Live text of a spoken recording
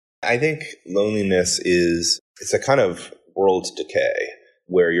I think loneliness it's a kind of world decay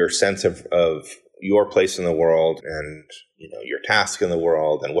where your sense of your place in the world and your task in the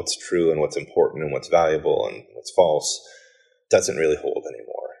world and what's true and what's important and what's valuable and what's false doesn't really hold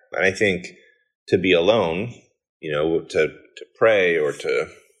anymore. And I think to be alone, to pray or to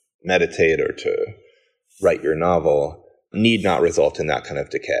meditate or to write your novel need not result in that kind of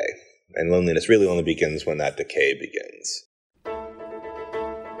decay. And loneliness really only begins when that decay begins.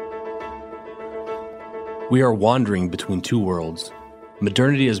 We are wandering between two worlds.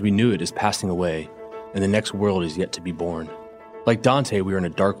 Modernity as we knew it is passing away, and the next world is yet to be born. Like Dante, we are in a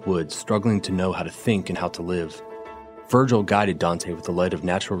dark wood, struggling to know how to think and how to live. Virgil guided Dante with the light of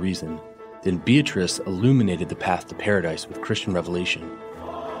natural reason. Then Beatrice illuminated the path to paradise with Christian revelation.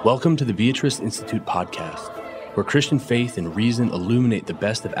 Welcome to the Beatrice Institute podcast, where Christian faith and reason illuminate the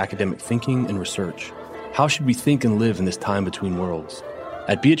best of academic thinking and research. How should we think and live in this time between worlds?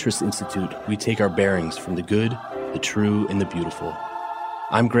 At Beatrice Institute, we take our bearings from the good, the true, and the beautiful.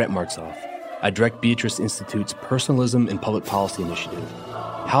 I'm Grant Martzoff. I direct Beatrice Institute's Personalism and Public Policy Initiative.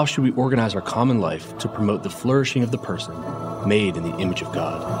 How should we organize our common life to promote the flourishing of the person made in the image of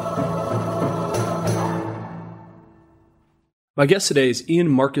God? My guest today is Ian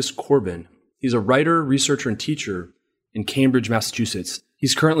Marcus Corbin. He's a writer, researcher, and teacher in Cambridge, Massachusetts.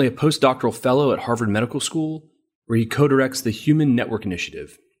 He's currently a postdoctoral fellow at Harvard Medical School, where he co-directs the Human Network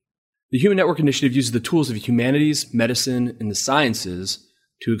Initiative. The Human Network Initiative uses the tools of humanities, medicine, and the sciences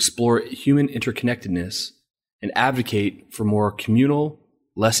to explore human interconnectedness and advocate for more communal,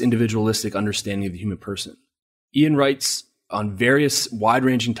 less individualistic understanding of the human person. Ian writes on various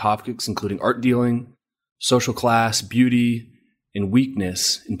wide-ranging topics, including art dealing, social class, beauty, and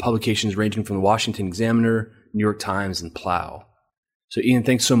weakness in publications ranging from the Washington Examiner, New York Times, and Plough. So Ian,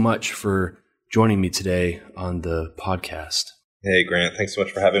 thanks so much for joining me today on the podcast. Hey, Grant. Thanks so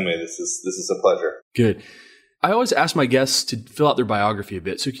much for having me. This is a pleasure. Good. I always ask my guests to fill out their biography a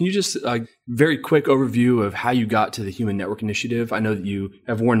bit. So can you just very quick overview of how you got to the Human Network Initiative? I know that you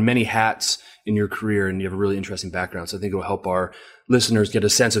have worn many hats in your career and you have a really interesting background. So I think it will help our listeners get a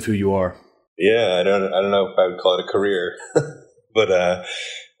sense of who you are. Yeah, I don't know if I would call it a career, but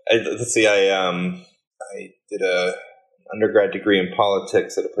let's see. I did a undergrad degree in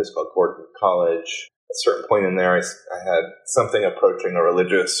politics at a place called Gordon College. At a certain point in there, I had something approaching a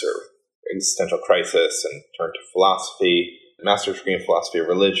religious or existential crisis and turned to philosophy, a master's degree in philosophy of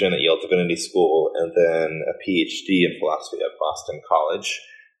religion at Yale Divinity School, and then a PhD in philosophy at Boston College.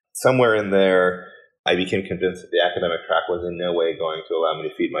 Somewhere in there, I became convinced that the academic track was in no way going to allow me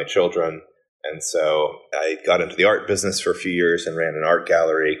to feed my children. And so I got into the art business for a few years and ran an art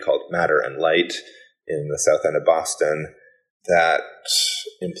gallery called Matter and Light in the South End of Boston that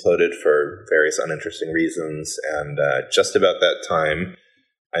imploded for various uninteresting reasons. And just about that time,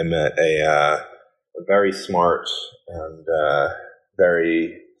 I met a very smart and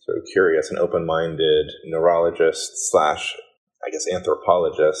very sort of curious and open-minded neurologist /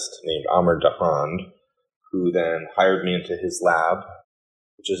 anthropologist named Amr Dahand, who then hired me into his lab,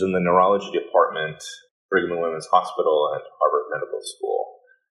 which is in the neurology department, Brigham and Women's Hospital at Harvard Medical School.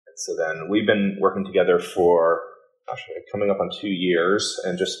 And so then we've been working together for coming up on 2 years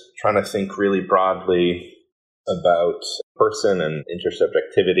and just trying to think really broadly about person and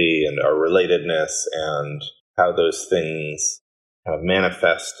intersubjectivity and our relatedness and how those things kind of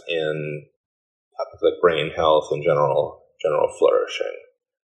manifest in topics like brain health and general flourishing.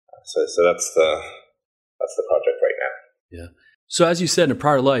 So that's the project right now. Yeah. So as you said, in a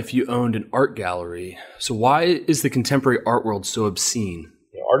prior life, you owned an art gallery. So why is the contemporary art world so obscene?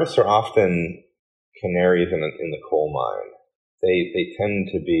 Artists are often canaries in the coal mine. They tend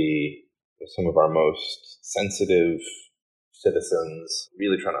to be some of our most sensitive citizens,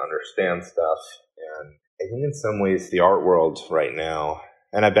 really trying to understand stuff. And I think in some ways the art world right now,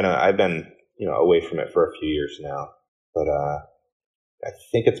 and I've been away from it for a few years now, but I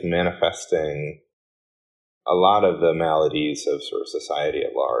think it's manifesting a lot of the maladies of sort of society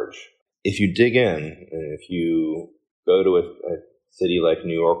at large. If you dig in, and if you go to a city like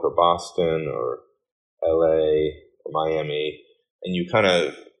New York or Boston or LA or Miami, and you kind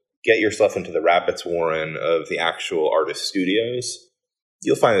of get yourself into the rabbit's warren of the actual artist studios,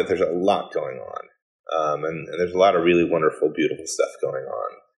 you'll find that there's a lot going on. And there's a lot of really wonderful, beautiful stuff going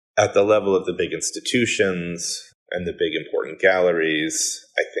on. At the level of the big institutions and the big important galleries,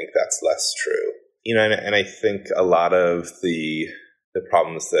 I think that's less true. And I think a lot of the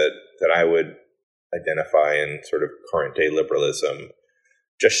problems that I would identify in sort of current day liberalism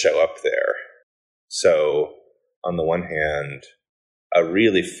just show up there. So on the one hand, a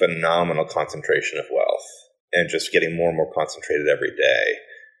really phenomenal concentration of wealth and just getting more and more concentrated every day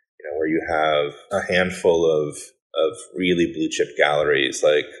you have a handful of really blue chip galleries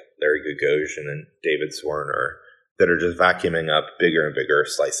like Larry Gagosian and David Zwirner that are just vacuuming up bigger and bigger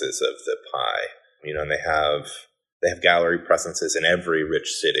slices of the pie. And they have gallery presences in every rich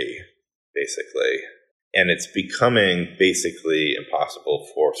city, basically. And it's becoming basically impossible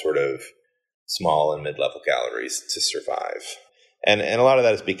for sort of small and mid-level galleries to survive. And a lot of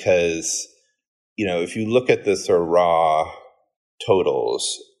that is because, if you look at the sort of raw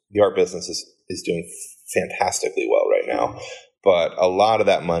totals, the art business is doing fantastically well right now. But a lot of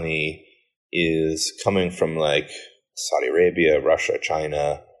that money is coming from like Saudi Arabia, Russia,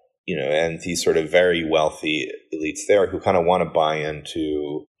 China, and these sort of very wealthy elites there who kind of want to buy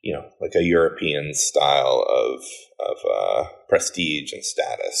into, like a European style of prestige and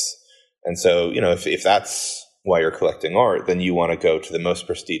status. And so, if that's why you're collecting art, then you want to go to the most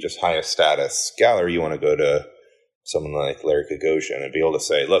prestigious, highest status gallery. You want to go to someone like Larry Gagosian and be able to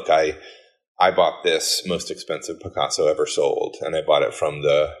say, look, I bought this most expensive Picasso ever sold, and I bought it from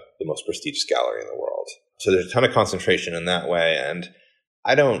the most prestigious gallery in the world. So there's a ton of concentration in that way. And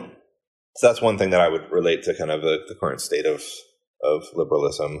so that's one thing that I would relate to kind of the current state of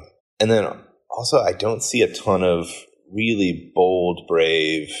liberalism. And then also, I don't see a ton of really bold,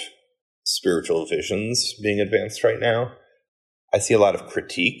 brave spiritual visions being advanced right now. I see a lot of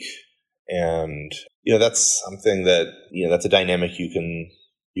critique, and that's something that that's a dynamic you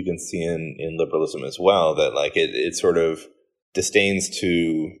can see in liberalism as well, that like it sort of disdains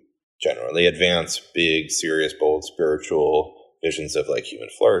to generally advance big, serious, bold spiritual visions of like human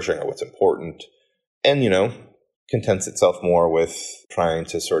flourishing or what's important, and contents itself more with trying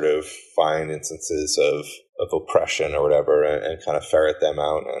to sort of find instances of oppression or whatever and kind of ferret them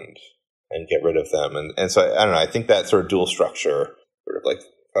out and get rid of them. And so I don't know, I think that sort of dual structure, sort of like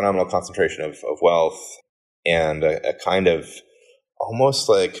phenomenal concentration of wealth and a kind of almost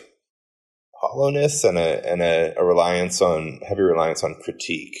like hollowness and a heavy reliance on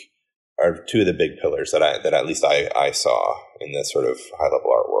critique are two of the big pillars that at least I saw in this sort of high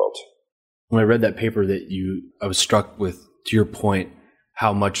level art world. When I read that paper I was struck with, to your point,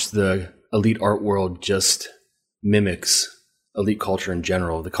 how much the elite art world just mimics elite culture in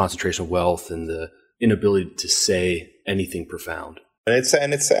general, the concentration of wealth and the inability to say anything profound. And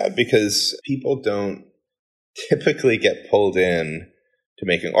it's sad because people don't typically get pulled in to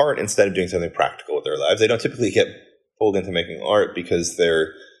making art instead of doing something practical with their lives. They don't typically get pulled into making art because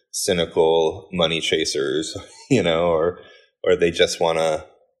they're cynical money chasers, or they just want to,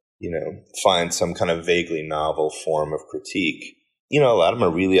 find some kind of vaguely novel form of critique. A lot of them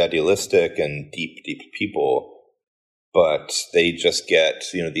are really idealistic and deep, deep people, but they just get,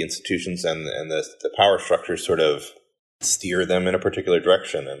 the institutions and the power structures sort of steer them in a particular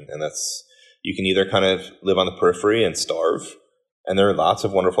direction. And that's, you can either kind of live on the periphery and starve. And there are lots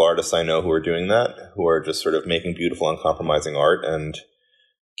of wonderful artists I know who are doing that, who are just sort of making beautiful, uncompromising art and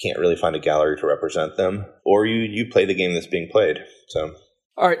can't really find a gallery to represent them. Or you play the game that's being played. So,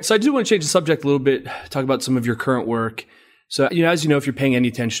 all right. So I do want to change the subject a little bit, talk about some of your current work. So, as if you're paying any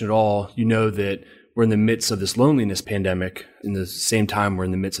attention at all, that we're in the midst of this loneliness pandemic. In the same time, we're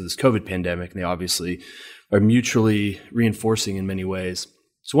in the midst of this COVID pandemic, and they obviously are mutually reinforcing in many ways.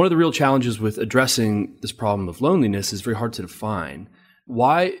 So one of the real challenges with addressing this problem of loneliness is very hard to define.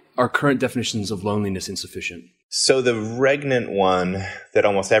 Why are current definitions of loneliness insufficient? So the regnant one that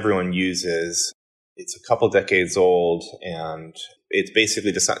almost everyone uses, it's a couple decades old, and it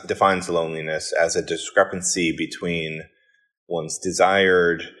basically defines loneliness as a discrepancy between one's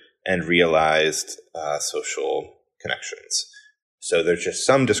desired and realized social connections. So there's just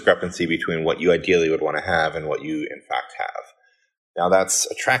some discrepancy between what you ideally would want to have and what you in fact have. Now that's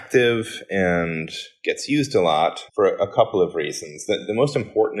attractive and gets used a lot for a couple of reasons. The most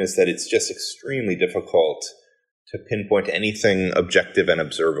important is that it's just extremely difficult to pinpoint anything objective and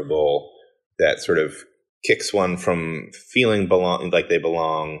observable that sort of kicks one from feeling like they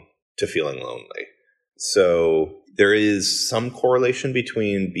belong to feeling lonely. So there is some correlation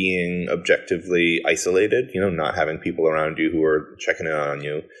between being objectively isolated, not having people around you who are checking in on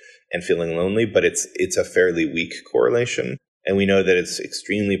you, and feeling lonely, but it's a fairly weak correlation. And we know that it's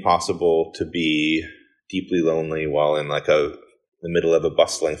extremely possible to be deeply lonely while in the middle of a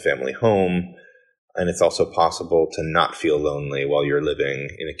bustling family home. And it's also possible to not feel lonely while you're living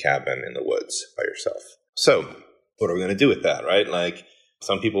in a cabin in the woods by yourself. So what are we going to do with that, right? Like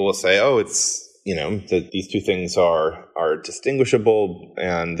some people will say, it's, these two things are distinguishable.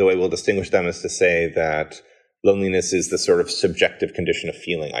 And the way we'll distinguish them is to say that loneliness is the sort of subjective condition of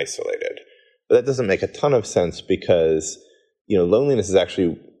feeling isolated. But that doesn't make a ton of sense because loneliness is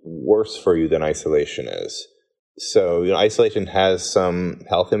actually worse for you than isolation is. So, isolation has some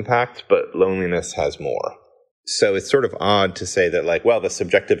health impact, but loneliness has more. So it's sort of odd to say that, like, well, the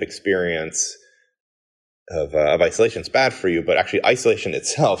subjective experience of isolation is bad for you, but actually isolation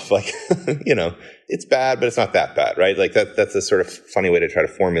itself, like, it's bad, but it's not that bad, right? Like that's a sort of funny way to try to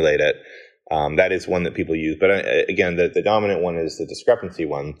formulate it. That is one that people use. But again, the dominant one is the discrepancy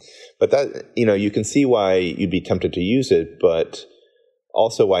one. But that, you can see why you'd be tempted to use it, but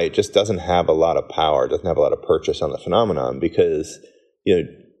also why it just doesn't have a lot of power, doesn't have a lot of purchase on the phenomenon, because,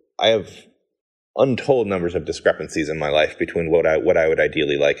 I have untold numbers of discrepancies in my life between what I would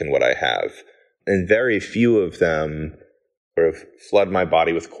ideally like and what I have. And very few of them sort of flood my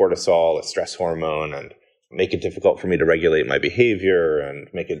body with cortisol, a stress hormone, and make it difficult for me to regulate my behavior and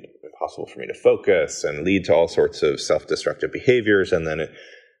make it impossible for me to focus and lead to all sorts of self-destructive behaviors, and then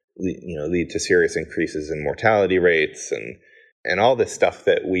lead to serious increases in mortality rates and all this stuff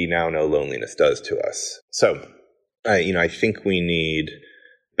that we now know loneliness does to us. So, I think we need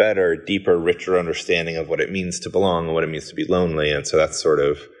better, deeper, richer understanding of what it means to belong and what it means to be lonely. And so that's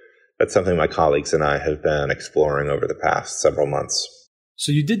something my colleagues and I have been exploring over the past several months.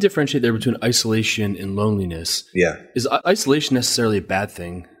 So you did differentiate there between isolation and loneliness. Yeah. Is isolation necessarily a bad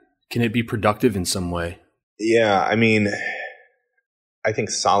thing? Can it be productive in some way? Yeah, I think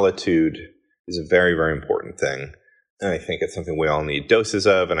solitude is a very, very important thing. And I think it's something we all need doses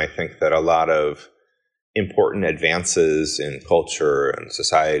of. And I think that a lot of important advances in culture and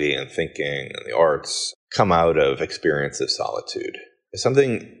society and thinking and the arts come out of experience of solitude.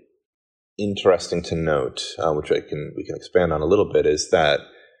 Something interesting to note, which we can expand on a little bit, is that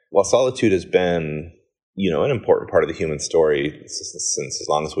while solitude has been, an important part of the human story since as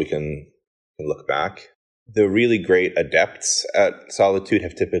long as we can look back, the really great adepts at solitude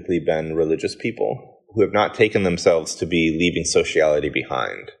have typically been religious people who have not taken themselves to be leaving sociality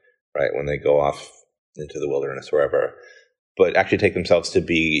behind, right, when they go off into the wilderness, wherever, but actually take themselves to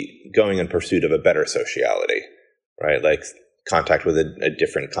be going in pursuit of a better sociality, right, like contact with a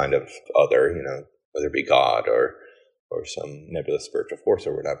different kind of other, whether it be God or some nebulous spiritual force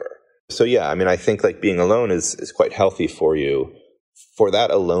or whatever. So yeah, I think like being alone is quite healthy for you. For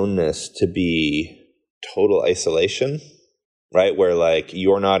that aloneness to be total isolation, right, where like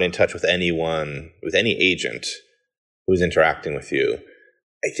you're not in touch with anyone, with any agent who's interacting with you,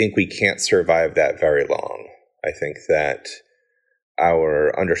 I think we can't survive that very long. I think that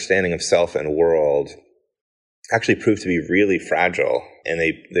our understanding of self and world actually proved to be really fragile, and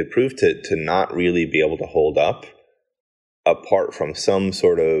they proved to not really be able to hold up apart from some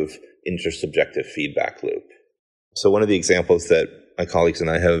sort of intersubjective feedback loop. So one of the examples that my colleagues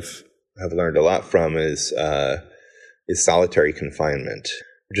and I have learned a lot from is solitary confinement,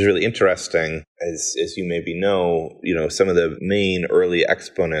 which is really interesting. As you maybe know, some of the main early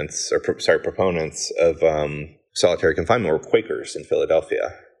proponents of solitary confinement were Quakers in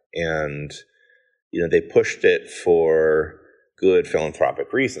Philadelphia, and they pushed it for good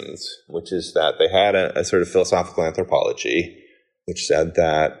philanthropic reasons, which is that they had a sort of philosophical anthropology, which said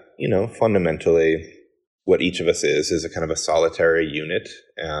that, fundamentally what each of us is a kind of a solitary unit.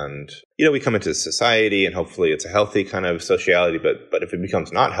 And, we come into society and hopefully it's a healthy kind of sociality, but if it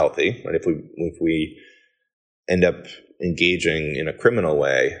becomes not healthy, right, if we end up engaging in a criminal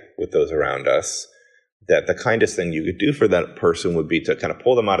way with those around us, that the kindest thing you could do for that person would be to kind of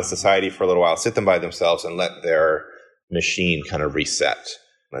pull them out of society for a little while, sit them by themselves, and let their machine kind of reset.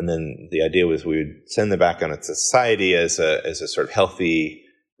 And then the idea was we would send them back on its society as a sort of healthy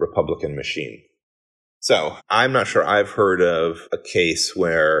Republican machine. So I'm not sure I've heard of a case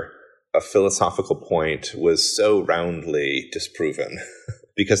where a philosophical point was so roundly disproven,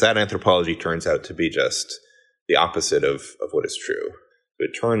 because that anthropology turns out to be just the opposite of what is true.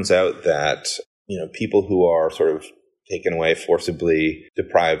 It turns out that people who are sort of taken away, forcibly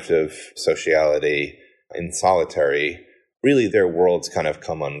deprived of sociality in solitary, really their worlds kind of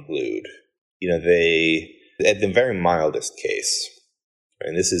come unglued. They, at the very mildest case,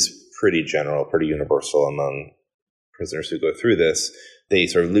 and this is pretty general, pretty universal among prisoners who go through this, they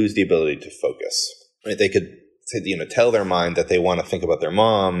sort of lose the ability to focus. Right? They could tell their mind that they want to think about their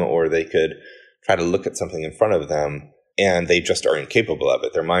mom, or they could try to look at something in front of them, and they just are incapable of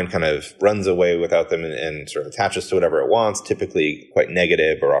it. Their mind kind of runs away without them and sort of attaches to whatever it wants, typically quite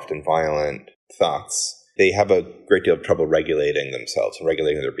negative or often violent thoughts. They have a great deal of trouble regulating themselves and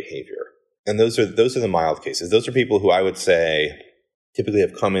regulating their behavior. And those are the mild cases. Those are people who I would say typically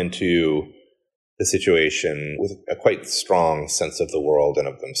have come into the situation with a quite strong sense of the world and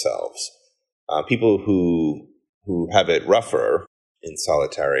of themselves. People who have it rougher in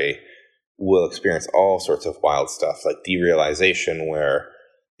solitary will experience all sorts of wild stuff, like derealization, where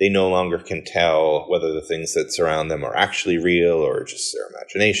they no longer can tell whether the things that surround them are actually real or just their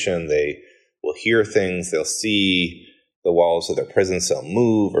imagination. They will hear things, they'll see the walls of their prison cell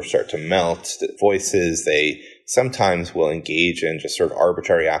move or start to melt, the voices. They sometimes will engage in just sort of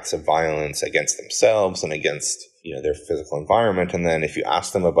arbitrary acts of violence against themselves and against, their physical environment. And then if you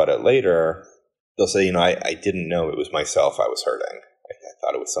ask them about it later, they'll say, I didn't know it was myself I was hurting. I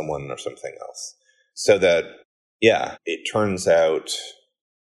thought it was someone or something else. So that, it turns out,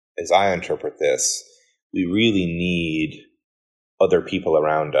 as I interpret this, we really need other people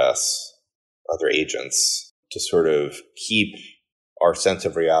around us, other agents, to sort of keep our sense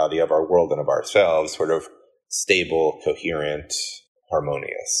of reality of our world and of ourselves sort of stable, coherent,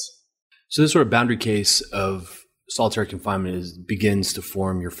 harmonious. So this sort of boundary case of solitary confinement begins to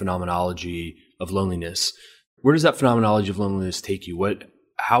form your phenomenology of loneliness. Where does that phenomenology of loneliness take you?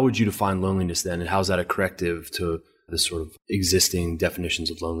 How would you define loneliness then, and how is that a corrective to the sort of existing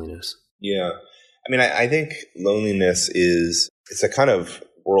definitions of loneliness? Yeah. I think loneliness it's a kind of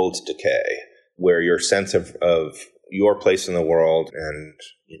world decay where your sense of your place in the world and,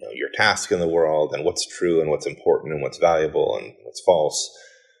 your task in the world and what's true and what's important and what's valuable and what's false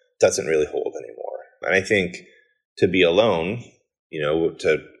doesn't really hold anymore. And I think to be alone,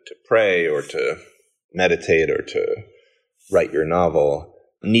 to pray or to meditate or to write your novel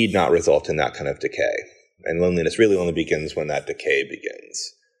need not result in that kind of decay. And loneliness really only begins when that decay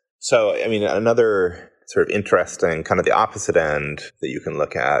begins. So, another sort of interesting, kind of the opposite end that you can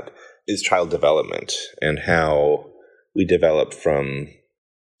look at is child development and how we develop from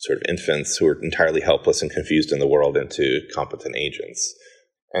sort of infants who are entirely helpless and confused in the world into competent agents.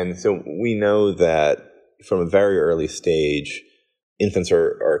 And so we know that from a very early stage, infants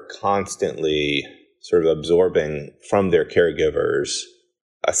are constantly sort of absorbing from their caregivers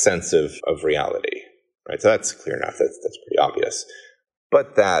a sense of reality, right? So that's clear enough. That's pretty obvious.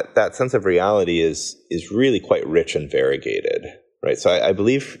 But that sense of reality is really quite rich and variegated, right? So I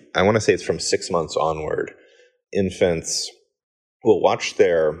believe, I want to say it's from 6 months onward, infants will watch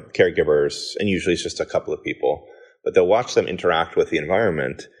their caregivers, and usually it's just a couple of people, but they'll watch them interact with the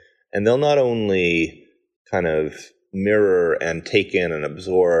environment, and they'll not only kind of mirror and take in and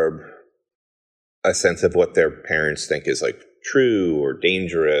absorb a sense of what their parents think is like true or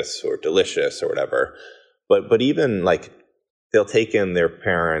dangerous or delicious or whatever, but even like they'll take in their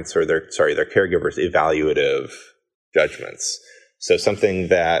parents or their caregivers' evaluative judgments. So something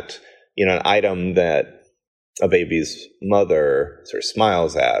that, an item that a baby's mother sort of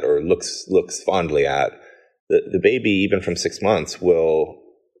smiles at or looks fondly at, the baby, even from 6 months, will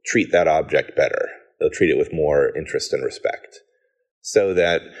treat that object better. They'll treat it with more interest and respect. So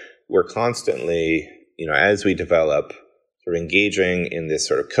that we're constantly, as we develop, sort of engaging in this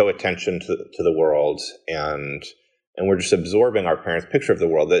sort of co-attention to the world, and we're just absorbing our parents' picture of the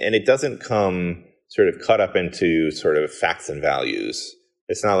world. And it doesn't come sort of cut up into sort of facts and values.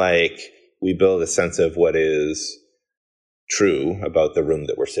 It's not like we build a sense of what is true about the room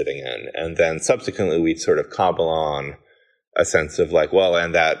that we're sitting in, and then subsequently we sort of cobble on a sense of like, well,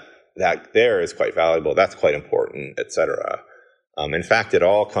 and that there is quite valuable, that's quite important, etc. In fact, it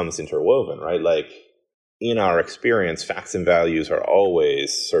all comes interwoven, right? Like in our experience, facts and values are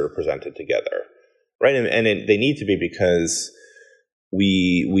always sort of presented together, right? And they need to be, because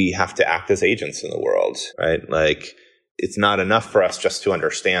we have to act as agents in the world, right? Like it's not enough for us just to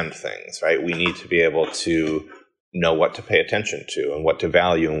understand things, right? We need to be able to know what to pay attention to and what to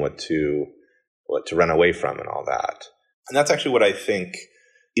value and what to run away from and all that. And that's actually what I think,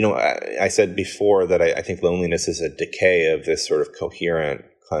 I said before that I think loneliness is a decay of this sort of coherent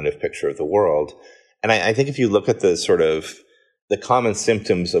kind of picture of the world. And I think if you look at the sort of the common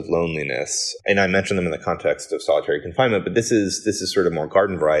symptoms of loneliness, and I mentioned them in the context of solitary confinement, but this is sort of more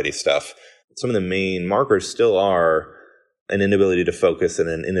garden variety stuff. Some of the main markers still are an inability to focus and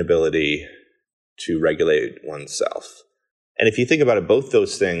an inability to regulate oneself. And if you think about it, both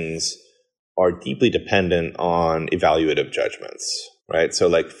those things are deeply dependent on evaluative judgments, right? So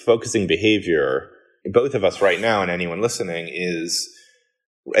like focusing behavior, both of us right now and anyone listening is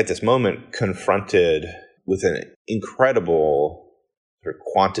at this moment confronted with an incredible sort of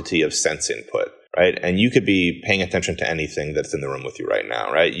quantity of sense input, right? And you could be paying attention to anything that's in the room with you right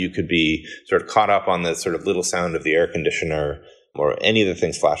now, right? You could be sort of caught up on the sort of little sound of the air conditioner or any of the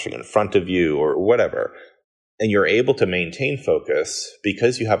things flashing in front of you or whatever. And you're able to maintain focus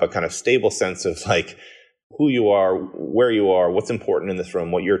because you have a kind of stable sense of like who you are, where you are, what's important in this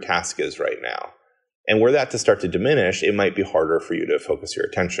room, what your task is right now. And were that to start to diminish, it might be harder for you to focus your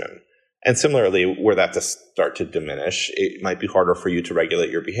attention. And similarly, were that to start to diminish, it might be harder for you to regulate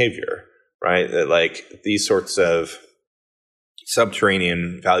your behavior, right? That like these sorts of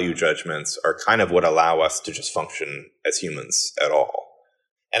subterranean value judgments are kind of what allow us to just function as humans at all.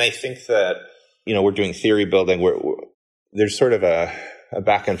 And I think that, we're doing theory building. There's sort of a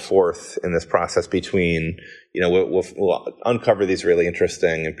back and forth in this process between, we'll uncover these really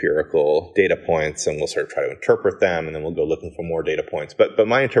interesting empirical data points and we'll sort of try to interpret them, and then we'll go looking for more data points. But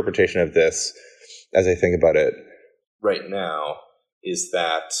my interpretation of this, as I think about it right now, is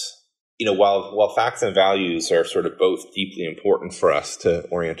that, while facts and values are sort of both deeply important for us to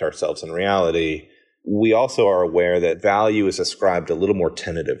orient ourselves in reality, we also are aware that value is ascribed a little more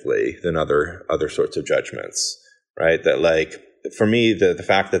tentatively than other sorts of judgments, right? That, like, for me, the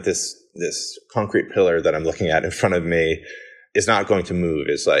fact that this concrete pillar that I'm looking at in front of me is not going to move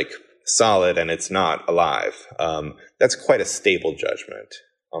is like solid and it's not alive. That's quite a stable judgment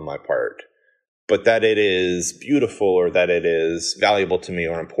on my part. But that it is beautiful or that it is valuable to me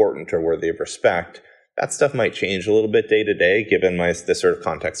or important or worthy of respect, that stuff might change a little bit day to day given the sort of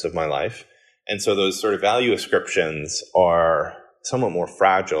context of my life. And so those sort of value ascriptions are somewhat more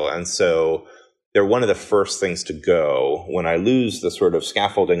fragile. And so they're one of the first things to go when I lose the sort of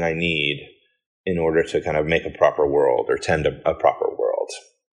scaffolding I need in order to kind of make a proper world or tend a proper world.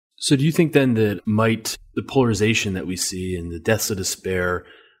 So do you think then that the polarization that we see and the deaths of despair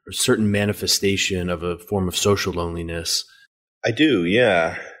or certain manifestation of a form of social loneliness? I do,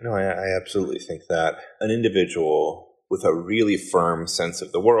 yeah. No, I absolutely think that an individual with a really firm sense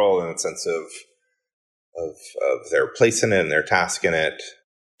of the world and a sense of their place in it and their task in it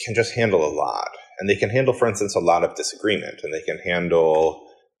can just handle a lot. And they can handle, for instance, a lot of disagreement, and they can handle,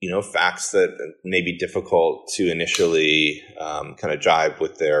 facts that may be difficult to initially kind of jibe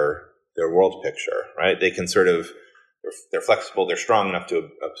with their world picture, right? They can they're flexible, they're strong enough to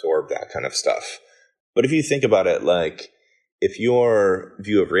absorb that kind of stuff. But if you think about it, like, if your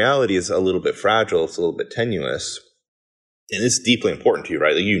view of reality is a little bit fragile, it's a little bit tenuous, and it's deeply important to you,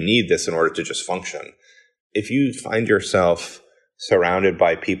 right? Like, you need this in order to just function. If you find yourself surrounded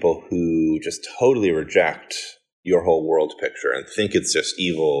by people who just totally reject your whole world picture and think it's just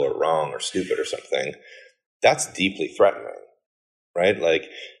evil or wrong or stupid or something, that's deeply threatening, right? Like,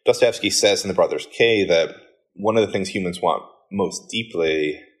 Dostoevsky says in The Brothers K that one of the things humans want most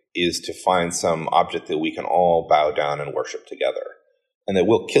deeply is to find some object that we can all bow down and worship together, and that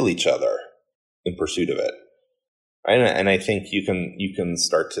we'll kill each other in pursuit of it. Right? And I think you can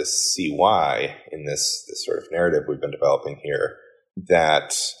start to see why in this sort of narrative we've been developing here,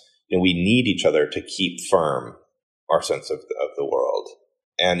 that we need each other to keep firm our sense of the world.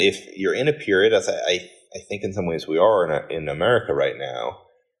 And if you're in a period, as I think in some ways we are in America right now,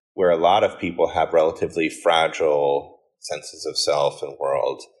 where a lot of people have relatively fragile senses of self and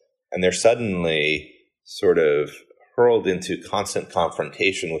world, and they're suddenly sort of hurled into constant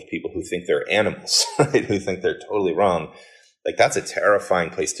confrontation with people who think they're animals, right? Who think they're totally wrong. Like, that's a terrifying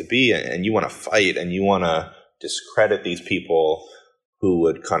place to be. And you want to fight and you want to discredit these people who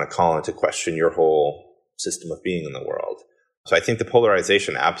would kind of call into question your whole system of being in the world. So I think the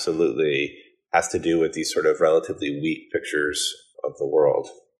polarization absolutely has to do with these sort of relatively weak pictures of the world.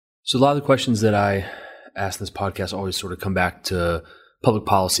 So a lot of the questions that I ask in this podcast always sort of come back to public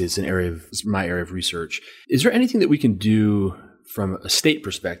policy. It's my area of research. Is there anything that we can do from a state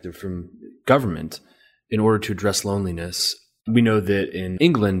perspective, from government, in order to address loneliness? We know that in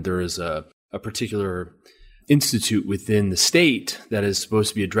England, there is a particular institute within the state that is supposed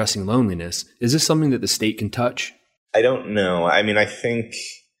to be addressing loneliness. Is this something that the state can touch? I don't know. I mean, I think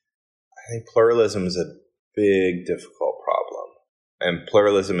pluralism is a big, difficult problem. And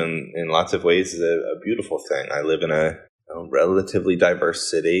pluralism in lots of ways is a beautiful thing. I live in a relatively diverse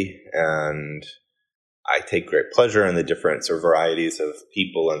city, and I take great pleasure in the different sort of varieties of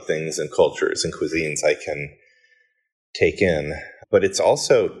people and things and cultures and cuisines I can take in. But it's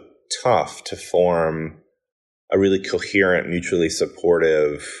also tough to form a really coherent, mutually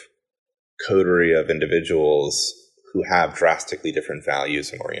supportive coterie of individuals who have drastically different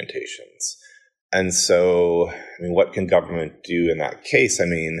values and orientations. And so, what can government do in that case?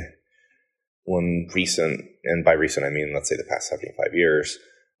 One recent, and by recent I mean, let's say the past 75 years,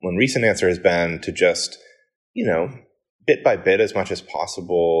 one recent answer has been to just, bit by bit, as much as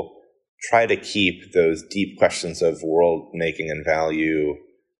possible, try to keep those deep questions of world making and value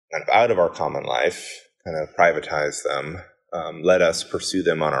kind of out of our common life, kind of privatize them, let us pursue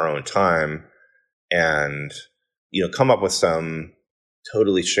them on our own time, and, come up with some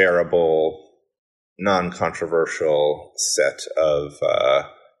totally shareable, non-controversial set of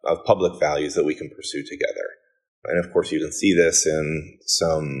public values that we can pursue together. And of course, you can see this in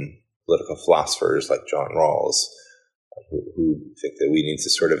some political philosophers like John Rawls, who think that we need to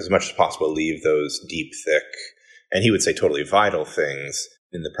sort of, as much as possible, leave those deep, thick and he would say totally vital things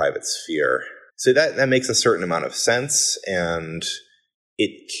in the private sphere. So that makes a certain amount of sense, and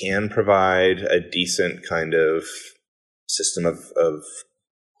it can provide a decent kind of system of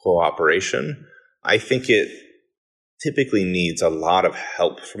cooperation. I think it typically needs a lot of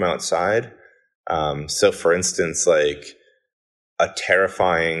help from outside. So for instance, like a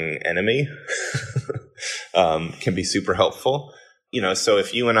terrifying enemy can be super helpful. So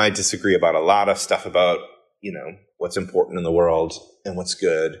if you and I disagree about a lot of stuff about, what's important in the world and what's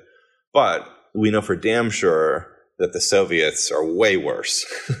good, but we know for damn sure that the Soviets are way worse,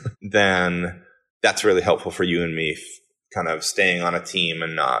 then that's really helpful for you and me kind of staying on a team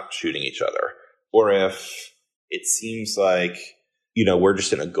and not shooting each other. Or if it seems like, we're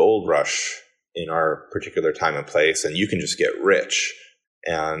just in a gold rush in our particular time and place, and you can just get rich.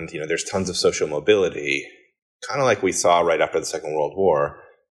 And, there's tons of social mobility, kind of like we saw right after the Second World War.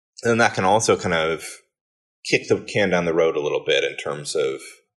 And that can also kind of kick the can down the road a little bit in terms of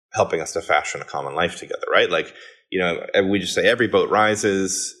helping us to fashion a common life together, right? Like, we just say every boat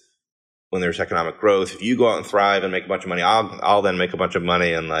rises when there's economic growth. If you go out and thrive and make a bunch of money, I'll then make a bunch of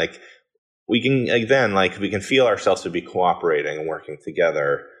money. And like, we can feel ourselves to be cooperating and working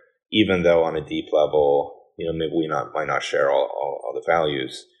together, even though on a deep level, maybe we might not share all the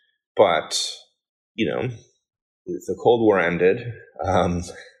values. But, the Cold War ended a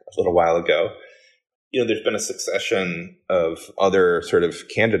little while ago. There's been a succession of other sort of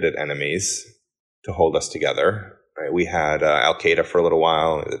candidate enemies to hold us together. Right? We had Al-Qaeda for a little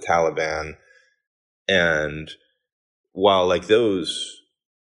while, the Taliban. And while like those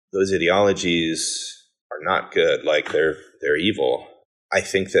ideologies are not good, like they're evil, I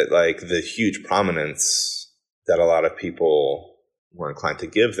think that like the huge prominence that a lot of people were inclined to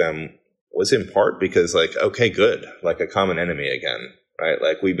give them was in part because like, okay, good, like a common enemy again, right?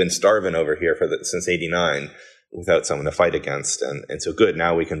 Like we've been starving over here since 89 without someone to fight against. And so good,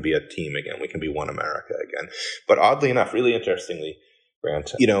 now we can be a team again. We can be one America again. But oddly enough, really interestingly,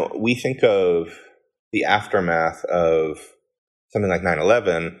 Grant, we think of the aftermath of something like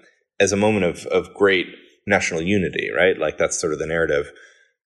 9/11 as a moment of great national unity, right? Like that's sort of the narrative.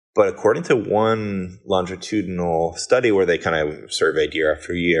 But according to one longitudinal study where they kind of surveyed year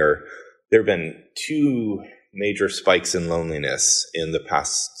after year, there have been two major spikes in loneliness in the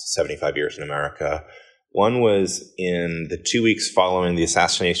past 75 years in America. One was in the 2 weeks following the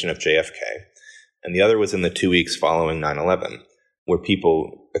assassination of JFK, and the other was in the 2 weeks following 9/11, where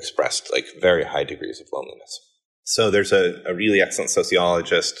people expressed like very high degrees of loneliness. So there's a really excellent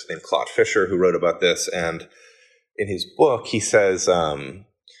sociologist named Claude Fisher who wrote about this, and in his book he says,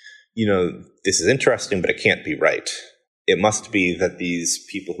 this is interesting, but it can't be right. It must be that these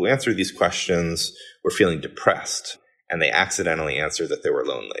people who answered these questions were feeling depressed, and they accidentally answered that they were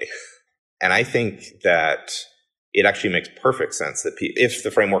lonely. And I think that it actually makes perfect sense that if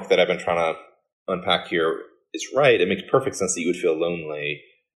the framework that I've been trying to unpack here is right, it makes perfect sense that you would feel lonely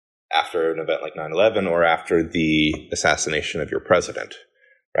after an event like 9/11 or after the assassination of your president,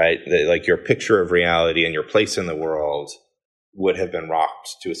 right? Like your picture of reality and your place in the world would have been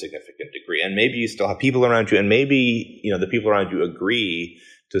rocked to a significant degree. And maybe you still have people around you, and maybe, the people around you agree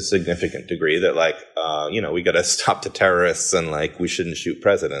to a significant degree that like, we got to stop the terrorists and like, we shouldn't shoot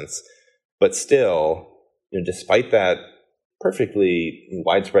presidents. But still, despite that perfectly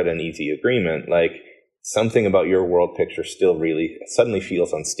widespread and easy agreement, like something about your world picture still really suddenly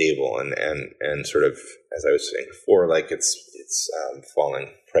feels unstable and sort of, as I was saying before, like it's falling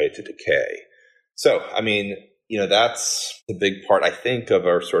prey to decay. So, I mean, that's the big part, I think, of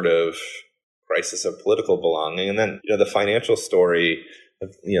our sort of crisis of political belonging. And then, the financial story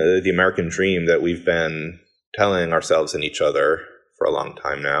of, the American dream that we've been telling ourselves and each other for a long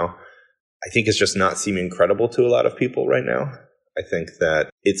time now, I think is just not seeming credible to a lot of people right now. I think that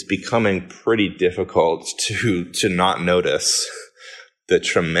it's becoming pretty difficult to not notice the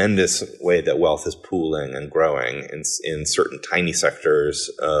tremendous way that wealth is pooling and growing in certain tiny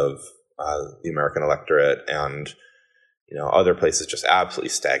sectors of the American electorate, and other places just absolutely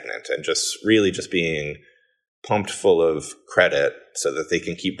stagnant and just really just being pumped full of credit so that they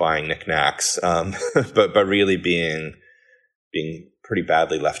can keep buying knickknacks, but really being pretty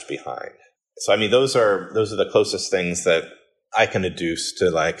badly left behind. So I mean, those are the closest things that I can deduce to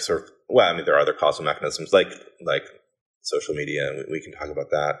like sort of. Well, I mean, there are other causal mechanisms like social media, and we can talk about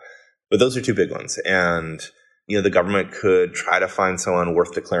that. But those are two big ones, and the government could try to find someone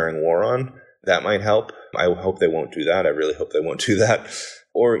worth declaring war on. That might help. I hope they won't do that. I really hope they won't do that.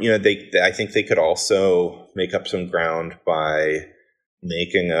 Or, I think they could also make up some ground by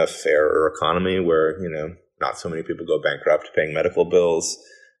making a fairer economy where, not so many people go bankrupt paying medical bills,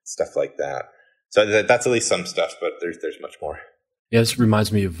 stuff like that. So that's at least some stuff, but there's much more. Yeah, this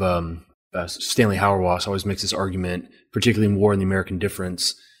reminds me of Stanley Hauerwas always makes this argument, particularly in War and the American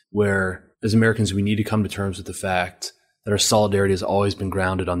Difference, where as Americans, we need to come to terms with the fact that our solidarity has always been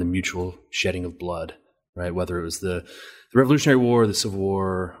grounded on the mutual shedding of blood, right? Whether it was the Revolutionary War, the Civil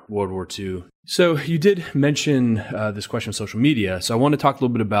War, World War II. So you did mention this question of social media. So I want to talk a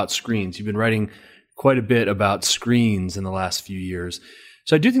little bit about screens. You've been writing quite a bit about screens in the last few years.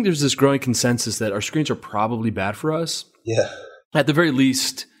 So I do think there's this growing consensus that our screens are probably bad for us. Yeah. At the very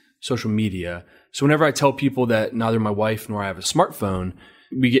least, social media. So whenever I tell people that neither my wife nor I have a smartphone,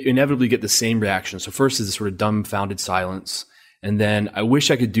 we inevitably get the same reaction. So first is this sort of dumbfounded silence. And then I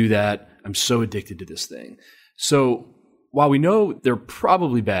wish I could do that. I'm so addicted to this thing. So while we know they're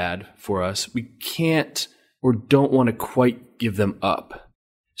probably bad for us, we can't or don't want to quite give them up.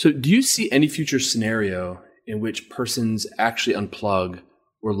 So do you see any future scenario in which persons actually unplug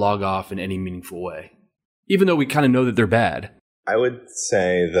or log off in any meaningful way, even though we kind of know that they're bad? I would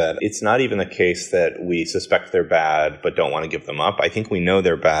say that it's not even the case that we suspect they're bad but don't want to give them up. I think we know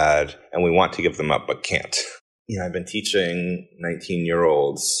they're bad and we want to give them up but can't. I've been teaching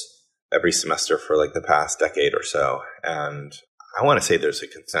 19-year-olds every semester for like the past decade or so, and I want to say there's a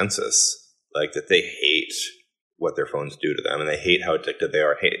consensus like that they hate what their phones do to them, and they hate how addicted they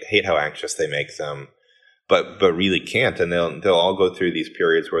are, hate how anxious they make them, but really can't. And they'll all go through these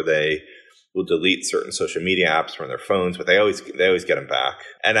periods where they will delete certain social media apps from their phones, but they always get them back.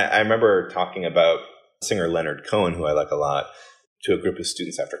 And I remember talking about singer Leonard Cohen, who I like a lot, to a group of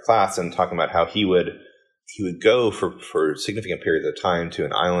students after class, and talking about how he would go for significant periods of time to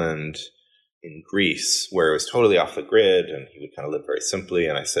an island in Greece where it was totally off the grid, and he would kind of live very simply.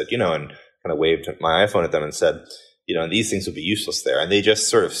 And I said, and kind of waved my iPhone at them and said, these things would be useless there. And they just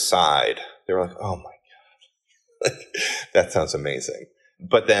sort of sighed. They were like, oh my God, that sounds amazing.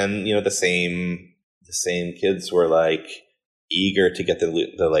 But then, the same kids were like eager to get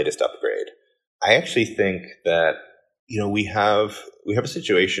the latest upgrade. I actually think that, we have a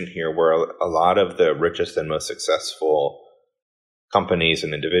situation here where a lot of the richest and most successful companies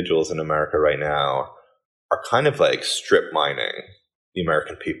and individuals in America right now are kind of like strip mining the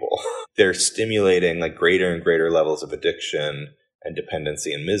American people. They're stimulating like greater and greater levels of addiction and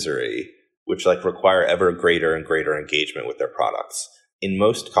dependency and misery, which like require ever greater and greater engagement with their products. In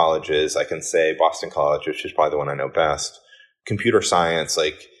most colleges, I can say Boston College, which is probably the one I know best, computer science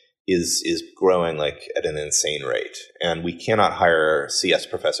is growing like at an insane rate, and we cannot hire CS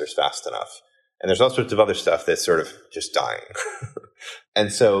professors fast enough. And there's all sorts of other stuff that's sort of just dying.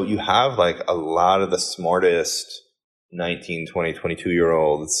 And so you have like a lot of the smartest 19, 20,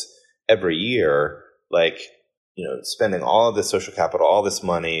 22-year-olds every year, spending all of this social capital, all this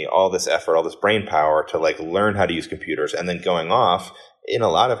money, all this effort, all this brain power to like learn how to use computers, and then going off in a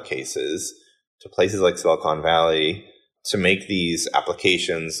lot of cases to places like Silicon Valley to make these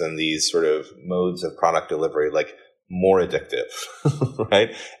applications and these sort of modes of product delivery like more addictive,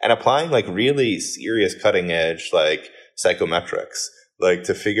 right? And applying like really serious cutting edge like psychometrics, like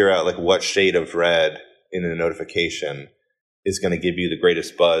to figure out like what shade of red in a notification is going to give you the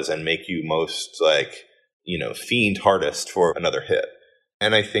greatest buzz and make you most like, fiend hardest for another hit.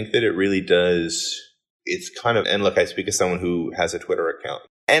 And I think that it really does. It's kind of, and look, I speak as someone who has a Twitter account.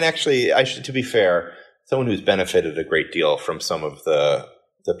 And actually, to be fair, someone who's benefited a great deal from some of the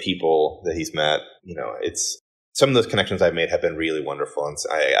people that he's met. It's some of those connections I've made have been really wonderful. And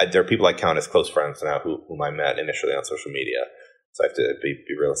there are people I count as close friends now whom I met initially on social media. So I have to be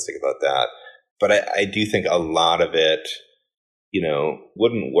realistic about that. But I do think a lot of it,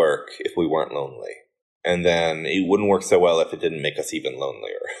 wouldn't work if we weren't lonely. And then it wouldn't work so well if it didn't make us even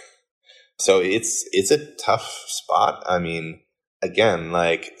lonelier. So it's a tough spot. I mean, again,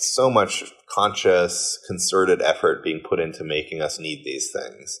 like so much conscious, concerted effort being put into making us need these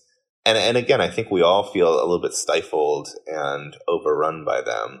things. And again, I think we all feel a little bit stifled and overrun by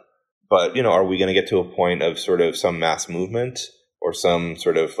them. But, are we going to get to a point of sort of some mass movement or some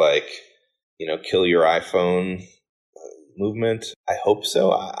sort of like, kill your iPhone movement? I hope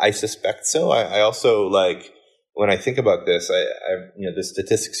so. I suspect so. I also like, when I think about this, the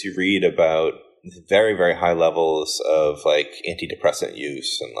statistics you read about very, very high levels of like antidepressant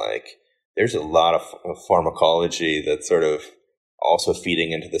use, and like there's a lot of pharmacology that's sort of also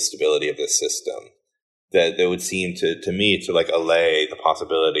feeding into the stability of this system that would seem to me to like allay the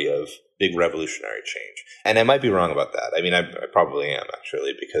possibility of big revolutionary change. And I might be wrong about that. I mean, I probably am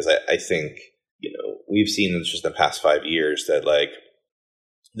actually, because I think, we've seen in just the past 5 years that like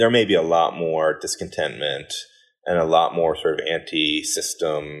there may be a lot more discontentment and a lot more sort of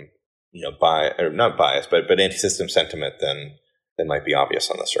anti-system, not bias, but anti-system sentiment than might be obvious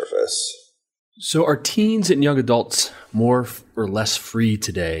on the surface. So are teens and young adults more or less free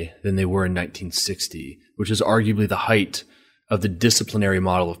today than they were in 1960, which is arguably the height of the disciplinary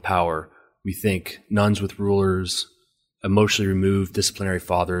model of power? We think nuns with rulers, emotionally removed disciplinary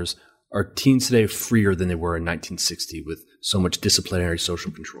fathers. Are teens today freer than they were in 1960 with so much disciplinary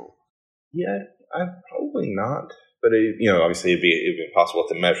social control? Yeah, probably not. But, obviously it'd be impossible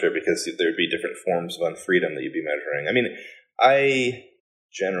to measure because there'd be different forms of unfreedom that you'd be measuring. I mean, I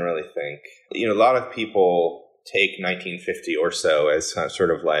generally think, a lot of people take 1950 or so as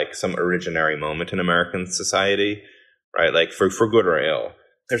sort of like some originary moment in American society, right? Like for good or ill.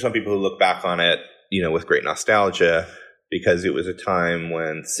 There's some people who look back on it, with great nostalgia because it was a time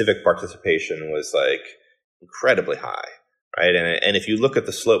when civic participation was like incredibly high. Right. And if you look at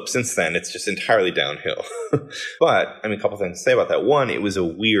the slope since then, it's just entirely downhill. But a couple things to say about that. One, it was a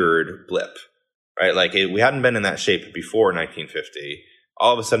weird blip, right? Like we hadn't been in that shape before 1950.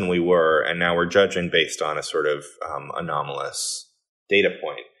 All of a sudden we were, and now we're judging based on a sort of anomalous data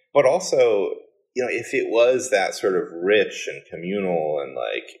point. But also, if it was that sort of rich and communal and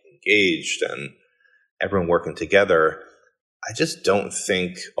like engaged and everyone working together, I just don't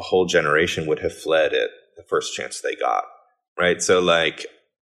think a whole generation would have fled it the first chance they got. Right. So like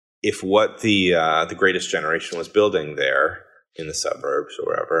if what the greatest generation was building there in the suburbs or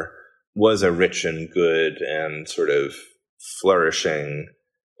wherever was a rich and good and sort of flourishing,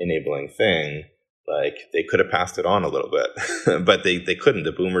 enabling thing, like they could have passed it on a little bit, but they couldn't.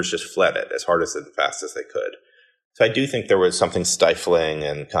 The boomers just fled it as hard as and fast as they could. So I do think there was something stifling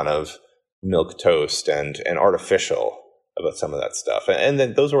and kind of milquetoast and artificial about some of that stuff. And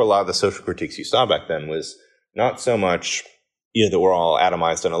then those were a lot of the social critiques you saw back then was not so much that we're all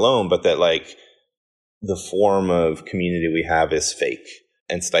atomized and alone, but that like the form of community we have is fake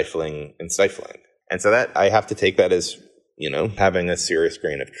and stifling. And so that I have to take that as, having a serious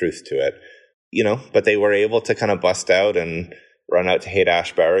grain of truth to it, but they were able to kind of bust out and run out to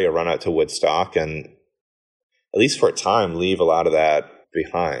Haight-Ashbury or run out to Woodstock and at least for a time leave a lot of that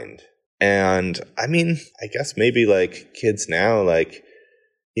behind. And I guess maybe like kids now, like,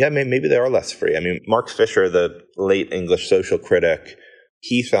 yeah, maybe they are less free. Mark Fisher, the late English social critic,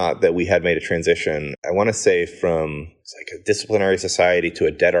 he thought that we had made a transition, I want to say from like a disciplinary society to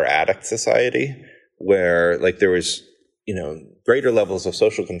a debtor addict society, where like there was, greater levels of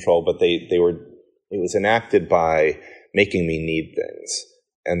social control, but it was enacted by making me need things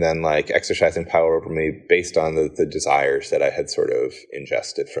and then like exercising power over me based on the desires that I had sort of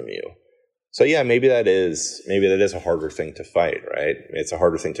ingested from you. So yeah, maybe that is a harder thing to fight, right? It's a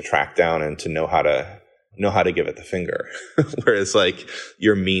harder thing to track down and to know how to give it the finger. Whereas like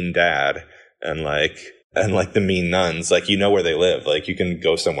your mean dad and like the mean nuns, like where they live, like you can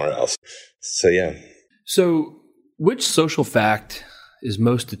go somewhere else. So yeah. So which social fact is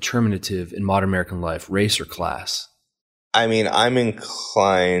most determinative in modern American life, race or class? I'm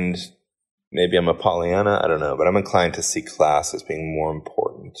inclined, maybe I'm a Pollyanna, I don't know, but I'm inclined to see class as being more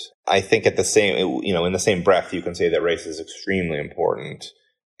important. I think in the same breath, you can say that race is extremely important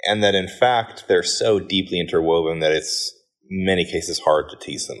and that in fact, they're so deeply interwoven that it's in many cases hard to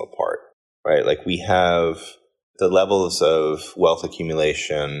tease them apart, right? Like we have the levels of wealth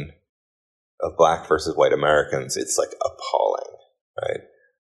accumulation of Black versus white Americans. It's like appalling, right?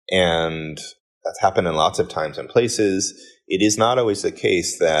 And that's happened in lots of times and places. It is not always the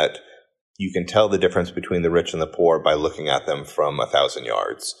case that you can tell the difference between the rich and the poor by looking at them from 1,000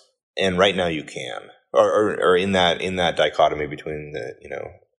 yards. And right now you can, or in that dichotomy between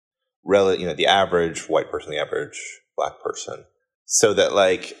the average white person, the average Black person. So that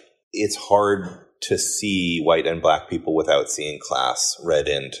like, it's hard to see white and Black people without seeing class read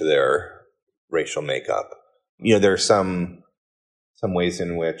into their racial makeup. There are some ways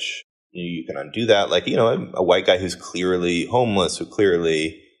in which you can undo that. Like, a white guy who's clearly homeless, who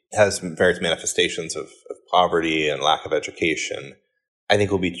clearly has various manifestations of poverty and lack of education, I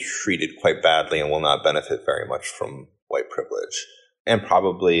think will be treated quite badly and will not benefit very much from white privilege. And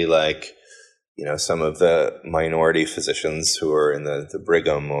probably like, some of the minority physicians who are in the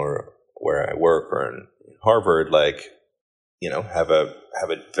Brigham or where I work or in Harvard, like, have a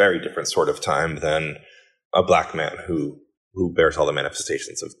very different sort of time than a Black man who bears all the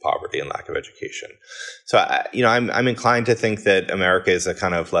manifestations of poverty and lack of education. So, I'm inclined to think that America is a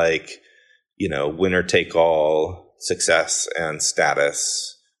kind of like, winner take all success and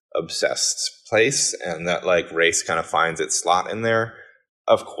status obsessed place, and that like race kind of finds its slot in there.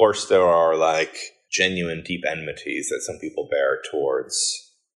 Of course, there are like genuine deep enmities that some people bear towards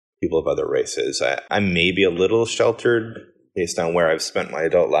people of other races. I may be a little sheltered based on where I've spent my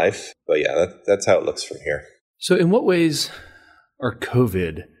adult life, but yeah, that's how it looks from here. So in what ways are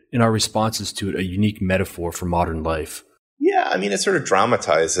COVID in our responses to it a unique metaphor for modern life? Yeah, I mean, it sort of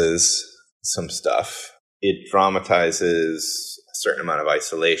dramatizes some stuff. It dramatizes a certain amount of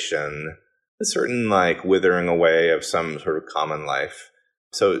isolation, a certain like withering away of some sort of common life.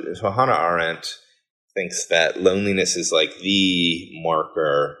 So Hannah Arendt thinks that loneliness is like the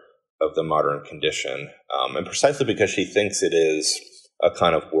marker of the modern condition, and precisely because she thinks it is a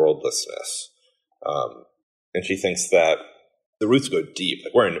kind of worldlessness, and she thinks that the roots go deep.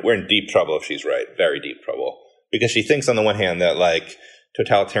 Like we're in deep trouble if she's right, very deep trouble, because she thinks on the one hand that like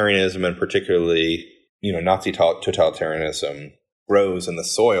totalitarianism and particularly Nazi totalitarianism grows in the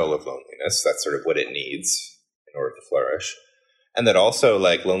soil of loneliness. That's sort of what it needs in order to flourish. And that also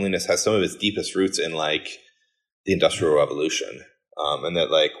like loneliness has some of its deepest roots in like the Industrial Revolution. And that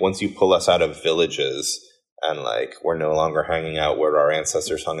like once you pull us out of villages and like we're no longer hanging out where our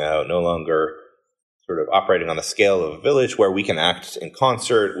ancestors hung out, no longer sort of operating on the scale of a village where we can act in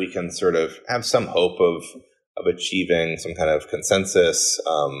concert, we can sort of have some hope of achieving some kind of consensus,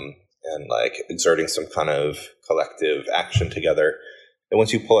 and like exerting some kind of collective action together. And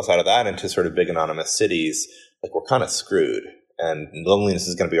once you pull us out of that into sort of big anonymous cities, like we're kind of screwed. And loneliness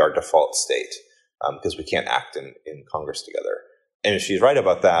is going to be our default state, because we can't act in Congress together. And if she's right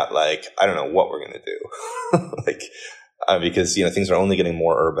about that, like, I don't know what we're going to do. Like, because, things are only getting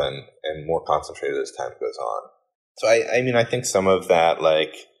more urban and more concentrated as time goes on. So I mean, I think some of that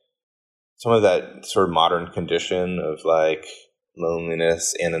sort of modern condition of like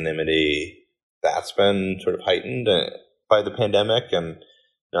loneliness, anonymity, that's been sort of heightened by the pandemic. And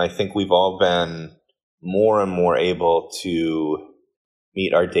I think we've all been more and more able to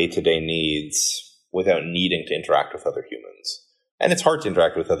meet our day-to-day needs without needing to interact with other humans. And it's hard to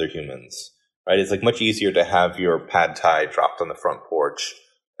interact with other humans, right? It's like much easier to have your pad thai dropped on the front porch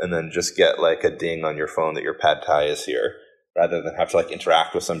and then just get like a ding on your phone that your pad thai is here, rather than have to like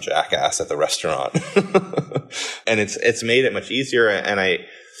interact with some jackass at the restaurant. And it's made it much easier. And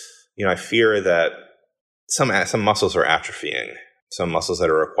I fear that some muscles are atrophying, some muscles that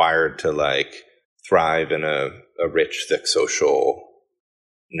are required to like thrive in a rich, thick social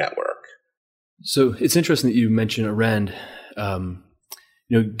network. So it's interesting that you mentioned Arendt.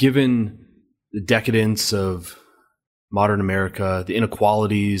 Given the decadence of modern America, the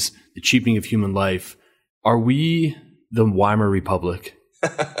inequalities, the cheapening of human life, are we the Weimar Republic?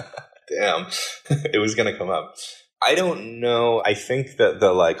 Damn, it was going to come up. I don't know. I think that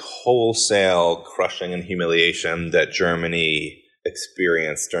the like wholesale crushing and humiliation that Germany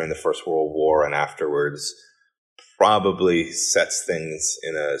experienced during the First World War and afterwards probably sets things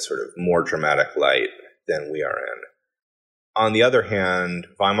in a sort of more dramatic light than we are in. On the other hand,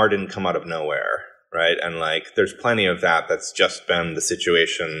 Weimar didn't come out of nowhere, right? And like there's plenty of that that's just been the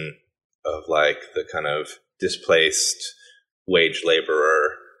situation of like the kind of displaced wage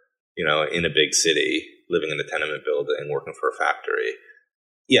laborer, in a big city, living in a tenement building, working for a factory.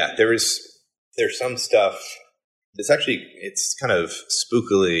 Yeah, there's some stuff. It's kind of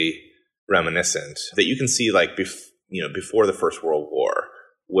spookily reminiscent that you can see like before the First World War,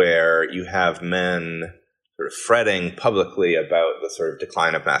 where you have men sort of fretting publicly about the sort of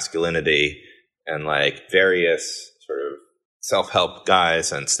decline of masculinity, and like various sort of self-help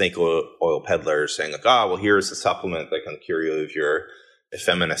guys and snake oil peddlers saying like, well, here's a supplement that can cure you of your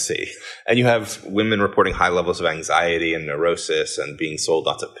effeminacy. And you have women reporting high levels of anxiety and neurosis and being sold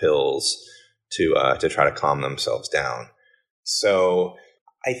lots of pills to try to calm themselves down. So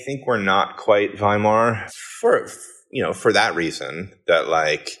I think we're not quite Weimar for that reason, that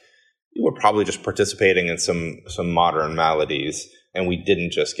like we're probably just participating in some modern maladies, and we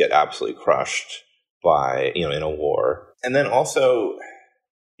didn't just get absolutely crushed by, in a war. And then also,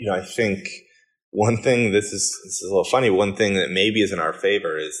 I think one thing, this is a little funny, one thing that maybe is in our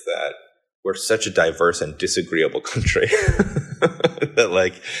favor is that we're such a diverse and disagreeable country that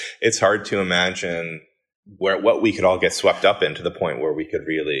like it's hard to imagine what we could all get swept up in to the point where we could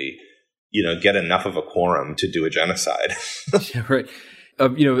really, get enough of a quorum to do a genocide. Yeah, right.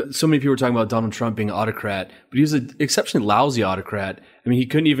 So many people were talking about Donald Trump being an autocrat, but he was an exceptionally lousy autocrat. I mean, he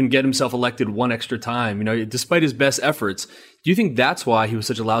couldn't even get himself elected one extra time, despite his best efforts. Do you think that's why he was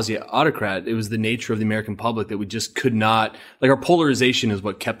such a lousy autocrat? It was the nature of the American public that we just could not, like our polarization is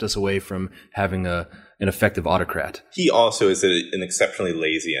what kept us away from having an effective autocrat. He also is an exceptionally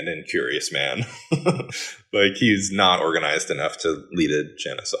lazy and incurious man. Like he's not organized enough to lead a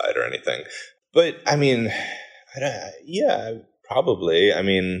genocide or anything. But I mean, probably. I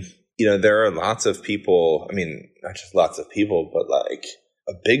mean, there are lots of people, not just lots of people, but like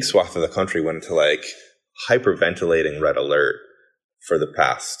a big swath of the country went into like hyperventilating red alert for the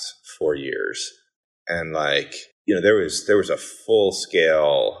past 4 years. And like, there was a full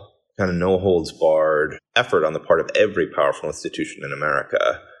scale kind of no holds barred effort on the part of every powerful institution in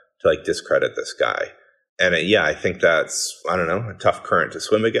America to like discredit this guy. And I think that's, I don't know, a tough current to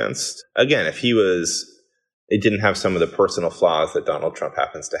swim against. Again, if it didn't have some of the personal flaws that Donald Trump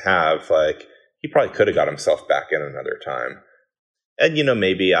happens to have, like he probably could have got himself back in another time. And,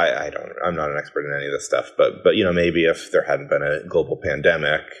 maybe I'm not an expert in any of this stuff, but maybe if there hadn't been a global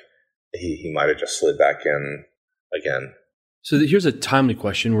pandemic, he might have just slid back in again. So here's a timely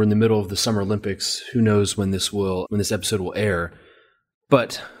question. We're in the middle of the Summer Olympics. Who knows when this episode will air?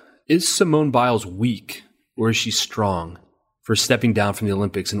 But is Simone Biles weak or is she strong for stepping down from the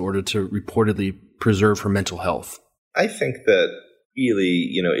Olympics in order to reportedly preserve her mental health? I think that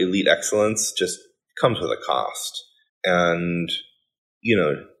really, elite excellence just comes with a cost. And,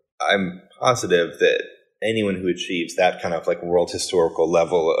 I'm positive that anyone who achieves that kind of like world historical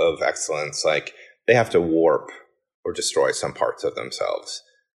level of excellence, like they have to warp or destroy some parts of themselves.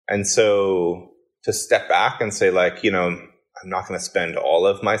 And so to step back and say like, I'm not going to spend all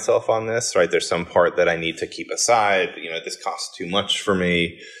of myself on this, right? There's some part that I need to keep aside. This costs too much for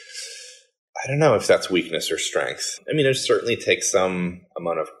me. I don't know if that's weakness or strength. I mean, it certainly takes some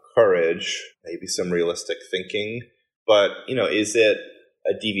amount of courage, maybe some realistic thinking, but, is it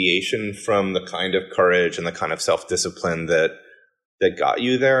a deviation from the kind of courage and the kind of self-discipline that got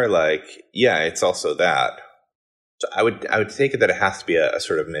you there? Like, yeah, it's also that. So I would take it that it has to be a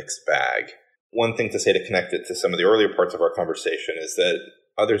sort of mixed bag. One thing to say to connect it to some of the earlier parts of our conversation is that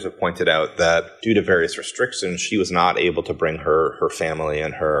others have pointed out that due to various restrictions, she was not able to bring her family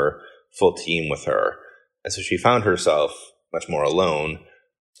and her full team with her. And so she found herself much more alone.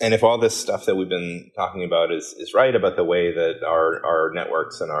 And if all this stuff that we've been talking about is right about the way that our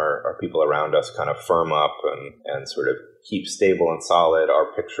networks and our people around us kind of firm up and sort of keep stable and solid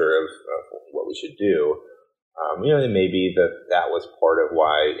our picture of what we should do, it may be that was part of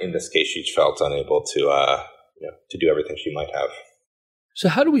why, in this case, she felt unable to do everything she might have. So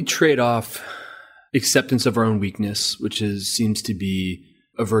how do we trade off acceptance of our own weakness, which seems to be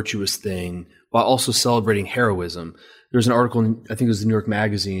a virtuous thing, while also celebrating heroism? There's an article, I think it was the New York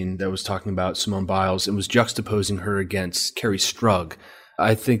Magazine, that was talking about Simone Biles and was juxtaposing her against Kerri Strug.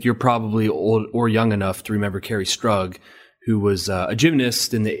 I think you're probably old or young enough to remember Kerri Strug, who was a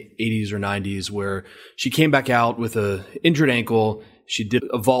gymnast in the 80s or 90s, where she came back out with an injured ankle. She did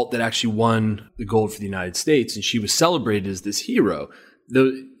a vault that actually won the gold for the United States, and she was celebrated as this hero.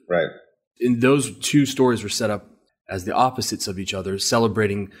 Right. And those two stories were set up as the opposites of each other,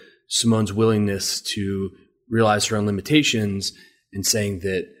 celebrating Simone's willingness to realize her own limitations and saying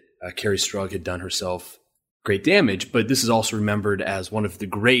that Kerri Strug had done herself great damage. But this is also remembered as one of the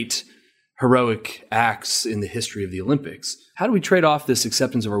great heroic acts in the history of the Olympics. How do we trade off this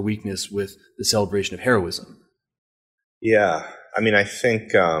acceptance of our weakness with the celebration of heroism? Yeah, I mean, I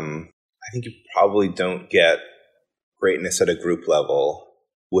think you probably don't get greatness at a group level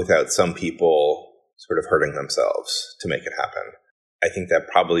without some people sort of hurting themselves to make it happen. I think that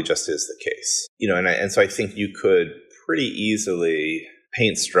probably just is the case, and so I think you could pretty easily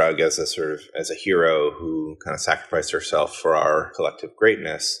paint Strug as a hero who kind of sacrificed herself for our collective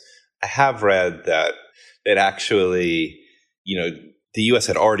greatness. I have read that actually, the U.S.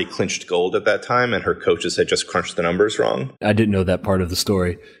 had already clinched gold at that time, and her coaches had just crunched the numbers wrong. I didn't know that part of the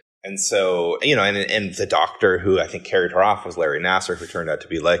story. And so, and the doctor who I think carried her off was Larry Nassar, who turned out to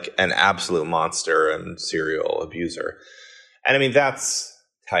be like an absolute monster and serial abuser. And I mean, that's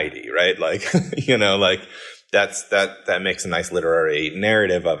tidy, right? Like, that makes a nice literary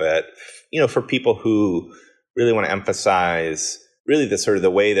narrative of it, for people who really want to emphasize really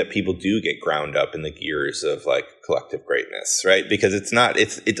the way that people do get ground up in the gears of like collective greatness, right? Because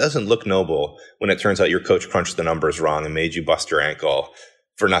it doesn't look noble when it turns out your coach crunched the numbers wrong and made you bust your ankle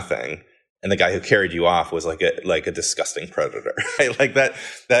for nothing. And the guy who carried you off was like a disgusting predator, right? Like that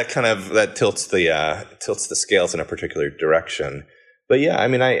tilts the scales in a particular direction. But yeah, I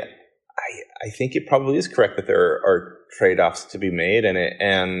mean, I think it probably is correct that there are trade-offs to be made,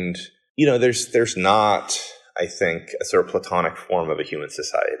 and there's not, I think, a sort of platonic form of a human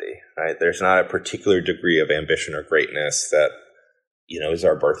society, right? There's not a particular degree of ambition or greatness that is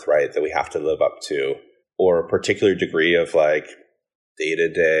our birthright that we have to live up to, or a particular degree of like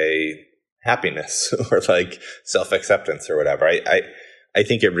day-to-day happiness or like self-acceptance or whatever. I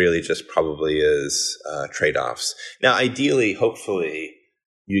think it really just probably is trade-offs. Now, ideally, hopefully,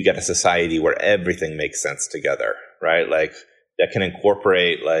 you get a society where everything makes sense together, right? Like that can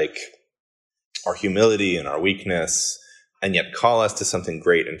incorporate like our humility and our weakness and yet call us to something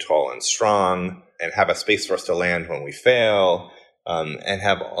great and tall and strong and have a space for us to land when we fail, and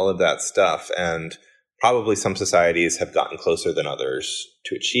have all of that stuff. And probably some societies have gotten closer than others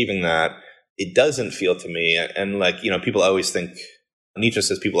to achieving that. It doesn't feel to me, and like, people always think, Nietzsche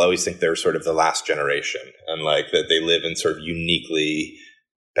says people always think they're sort of the last generation, and like that they live in sort of uniquely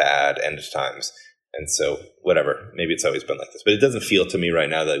bad end times. And so whatever, maybe it's always been like this, but it doesn't feel to me right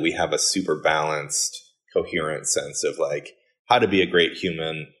now that we have a super balanced, coherent sense of like how to be a great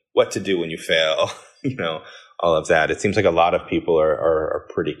human, what to do when you fail, all of that. It seems like a lot of people are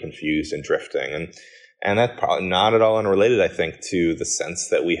pretty confused and drifting. And that's probably not at all unrelated, I think, to the sense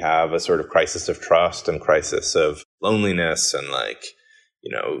that we have a sort of crisis of trust and crisis of loneliness and like,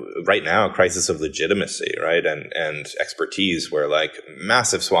 right now, a crisis of legitimacy, right? And expertise, where like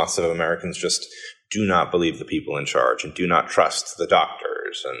massive swaths of Americans just do not believe the people in charge and do not trust the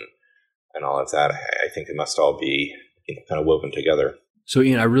doctors and all of that. I think it must all be kind of woven together. So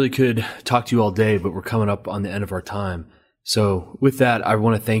Ian, I really could talk to you all day, but we're coming up on the end of our time. So with that, I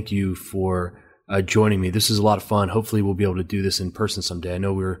want to thank you for joining me. This is a lot of fun. Hopefully we'll be able to do this in person someday. I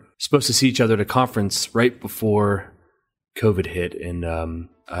know we were supposed to see each other at a conference right before COVID hit, and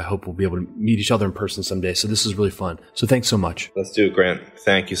I hope we'll be able to meet each other in person someday. So this is really fun. So thanks so much. Let's do it, Grant.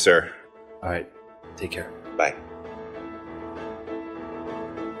 Thank you, sir. All right. Take care. Bye.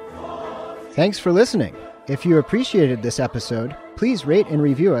 Thanks for listening. If you appreciated this episode, please rate and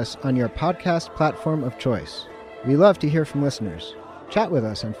review us on your podcast platform of choice. We love to hear from listeners. Chat with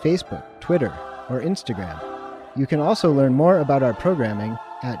us on Facebook, Twitter, or Instagram. You can also learn more about our programming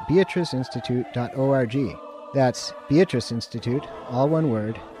at beatriceinstitute.org. That's Beatrice Institute, all one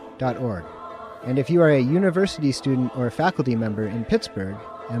word, .org. And if you are a university student or faculty member in Pittsburgh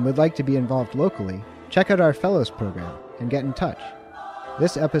and would like to be involved locally, check out our Fellows program and get in touch.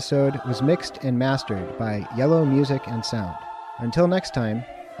 This episode was mixed and mastered by Yellow Music and Sound. Until next time,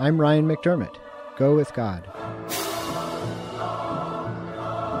 I'm Ryan McDermott. Go with God.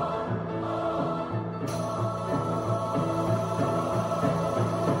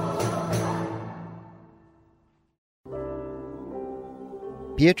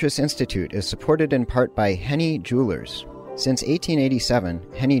 Beatrice Institute is supported in part by Henny Jewelers. Since 1887,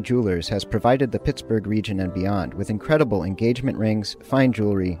 Henny Jewelers has provided the Pittsburgh region and beyond with incredible engagement rings, fine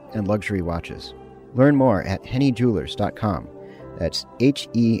jewelry, and luxury watches. Learn more at hennyjewelers.com. That's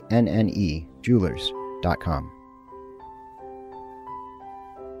HENNE jewelers.com.